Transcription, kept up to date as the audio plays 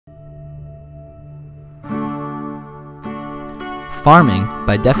Farming,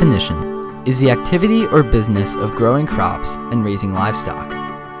 by definition, is the activity or business of growing crops and raising livestock.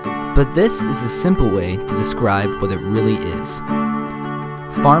 But this is a simple way to describe what it really is.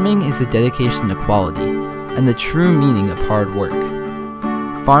 Farming is the dedication to quality and the true meaning of hard work.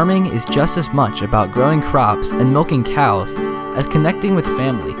 Farming is just as much about growing crops and milking cows as connecting with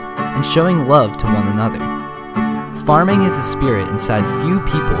family and showing love to one another. Farming is a spirit inside few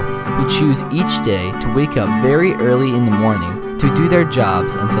people who choose each day to wake up very early in the morning to do their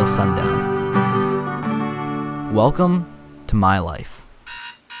jobs until sundown. Welcome to my life.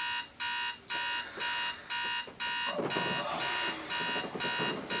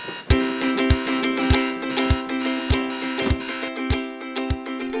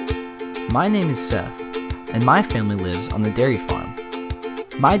 My name is Seth, and my family lives on the dairy farm.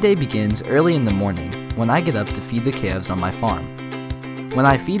 My day begins early in the morning when I get up to feed the calves on my farm. When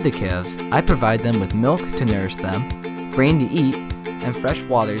I feed the calves, I provide them with milk to nourish them, grain to eat, and fresh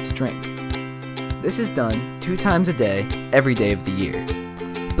water to drink. This is done 2 times a day, every day of the year.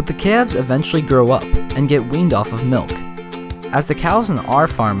 But the calves eventually grow up and get weaned off of milk. As the cows on our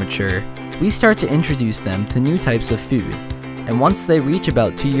farm mature, we start to introduce them to new types of food, and once they reach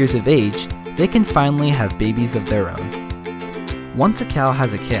about 2 years of age, they can finally have babies of their own. Once a cow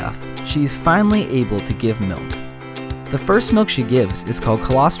has a calf, she is finally able to give milk. The first milk she gives is called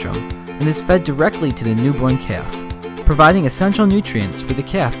colostrum and is fed directly to the newborn calf, providing essential nutrients for the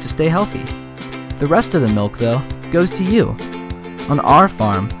calf to stay healthy. The rest of the milk, though, goes to you. On our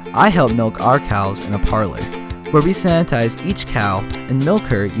farm, I help milk our cows in a parlor, where we sanitize each cow and milk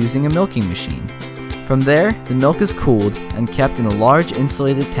her using a milking machine. From there, the milk is cooled and kept in a large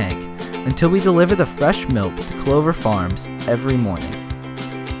insulated tank until we deliver the fresh milk to Clover Farms every morning.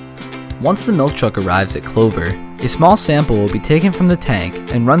 Once the milk truck arrives at Clover, a small sample will be taken from the tank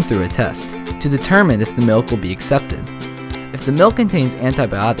and run through a test to determine if the milk will be accepted. If the milk contains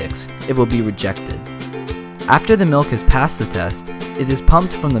antibiotics, it will be rejected. After the milk has passed the test, it is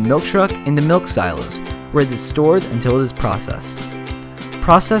pumped from the milk truck into milk silos, where it is stored until it is processed.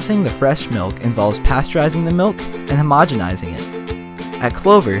 Processing the fresh milk involves pasteurizing the milk and homogenizing it. At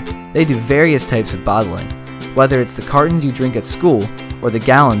Clover, they do various types of bottling, whether it's the cartons you drink at school or the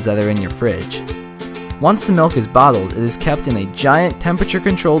gallons that are in your fridge. Once the milk is bottled, it is kept in a giant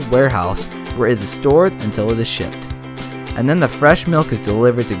temperature-controlled warehouse where it is stored until it is shipped. And then the fresh milk is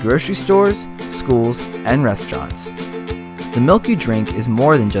delivered to grocery stores, schools, and restaurants. The milk you drink is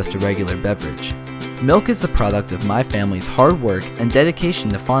more than just a regular beverage. Milk is the product of my family's hard work and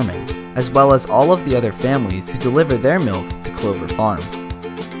dedication to farming, as well as all of the other families who deliver their milk to Clover Farms.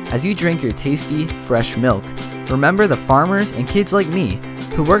 As you drink your tasty, fresh milk, remember the farmers and kids like me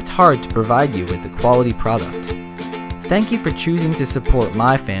who worked hard to provide you with a quality product. Thank you for choosing to support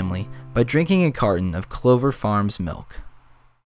my family by drinking a carton of Clover Farms milk.